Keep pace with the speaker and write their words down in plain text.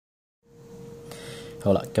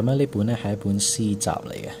好啦，咁呢本咧係一本詩集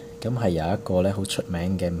嚟嘅，咁係有一個咧好出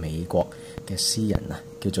名嘅美國嘅詩人啊，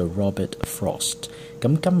叫做 Robert Frost。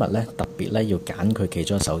咁今日咧特別咧要揀佢其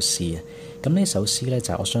中一首詩啊。咁呢首詩咧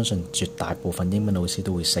就係我相信絕大部分英文老師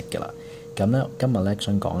都會識嘅啦。咁咧今日咧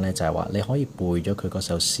想講咧就係話你可以背咗佢嗰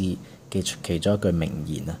首詩嘅其中一句名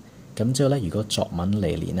言啊。咁之後咧，如果作文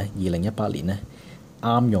嚟年咧2018年咧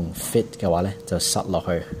啱用 fit 嘅話咧，就塞落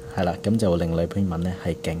去係啦，咁就令你篇文咧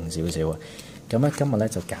係勁少少啊。咁咧今日咧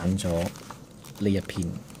就揀咗呢一篇，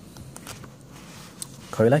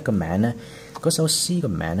佢咧個名咧嗰首詩個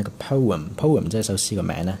名咧個 poem 即係首詩個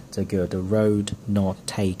名咧就叫做 The Road Not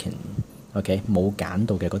Taken。OK， 冇揀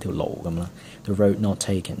到嘅嗰條路咁啦 ，The Road Not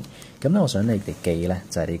Taken。咁咧我想你哋記咧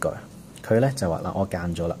就係呢句，佢咧就話嗱我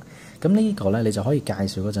揀咗啦。咁呢個咧你就可以介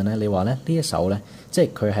紹嗰陣咧，你話咧呢一首咧即係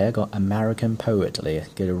佢係一個 American poet 嚟嘅，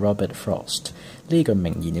叫做 Robert Frost。呢句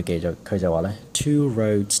名言要記住，佢就話咧 Two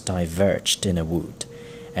roads diverged in a wood,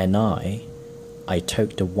 and I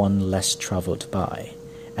took the one less travelled by,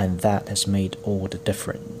 and that has made all the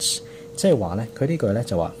difference。即係話咧，佢呢句咧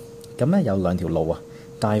就話咁咧有兩條路啊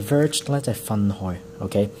 ，diverged 咧即係分開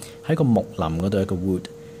 ，OK 喺個木林嗰度有個 wood。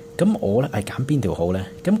咁我咧係揀邊條好咧？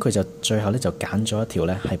咁佢就最後咧就揀咗一條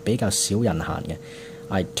咧係比較少人行嘅。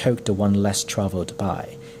I took the one less travelled by，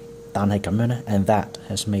 但係咁樣咧 ，and that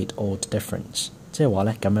has made all the difference。即係話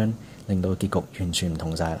咧咁樣令到結局完全唔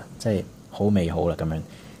同晒啦，即係好美好啦咁樣。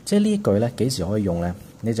即係呢一句咧幾時可以用咧？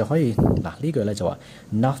你就可以嗱呢句咧就話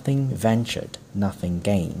Nothing ventured, nothing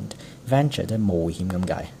gained。venture 即係冒險咁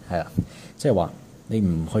解，係啦，即係話你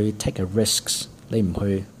唔去 take a risks， 你唔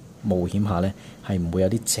去冒險下咧，係唔會有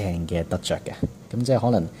啲正嘅得着嘅。咁即係可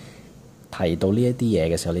能提到呢一啲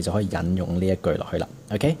嘢嘅時候，你就可以引用呢一句落去啦。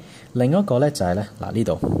OK， 另一個咧就係咧嗱呢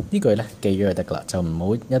度呢句咧記咗就得噶啦，就唔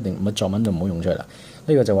好一定唔好作文就唔好用出嚟啦。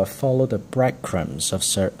呢個就話 Follow the breadcrumbs of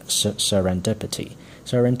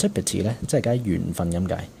serendipity。serendipity 咧即係解緣分咁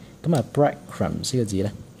解。咁啊 breadcrumbs 呢個字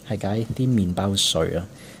咧係解啲麵包碎啊。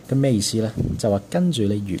咁咩意思咧？就話跟住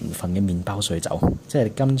你緣分嘅麵包碎走，即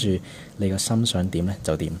係跟住你個心想點咧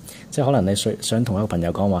就點。即係可能你想同一個朋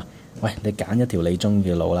友講話，喂，你揀一條你中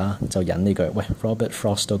意嘅路啦，就引呢句。喂 ，Robert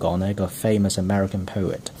Frost 都講呢一個 famous American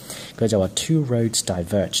poet， 佢就話 Two roads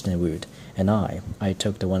diverged in a wood, and I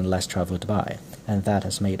took the one less travelled by, and that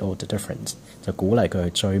has made all the difference。就鼓勵佢去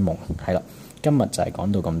追夢。係啦，今日就係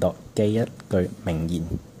講到咁多，記一句名言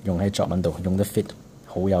用喺作文度，用得 fit，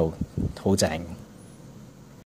好正。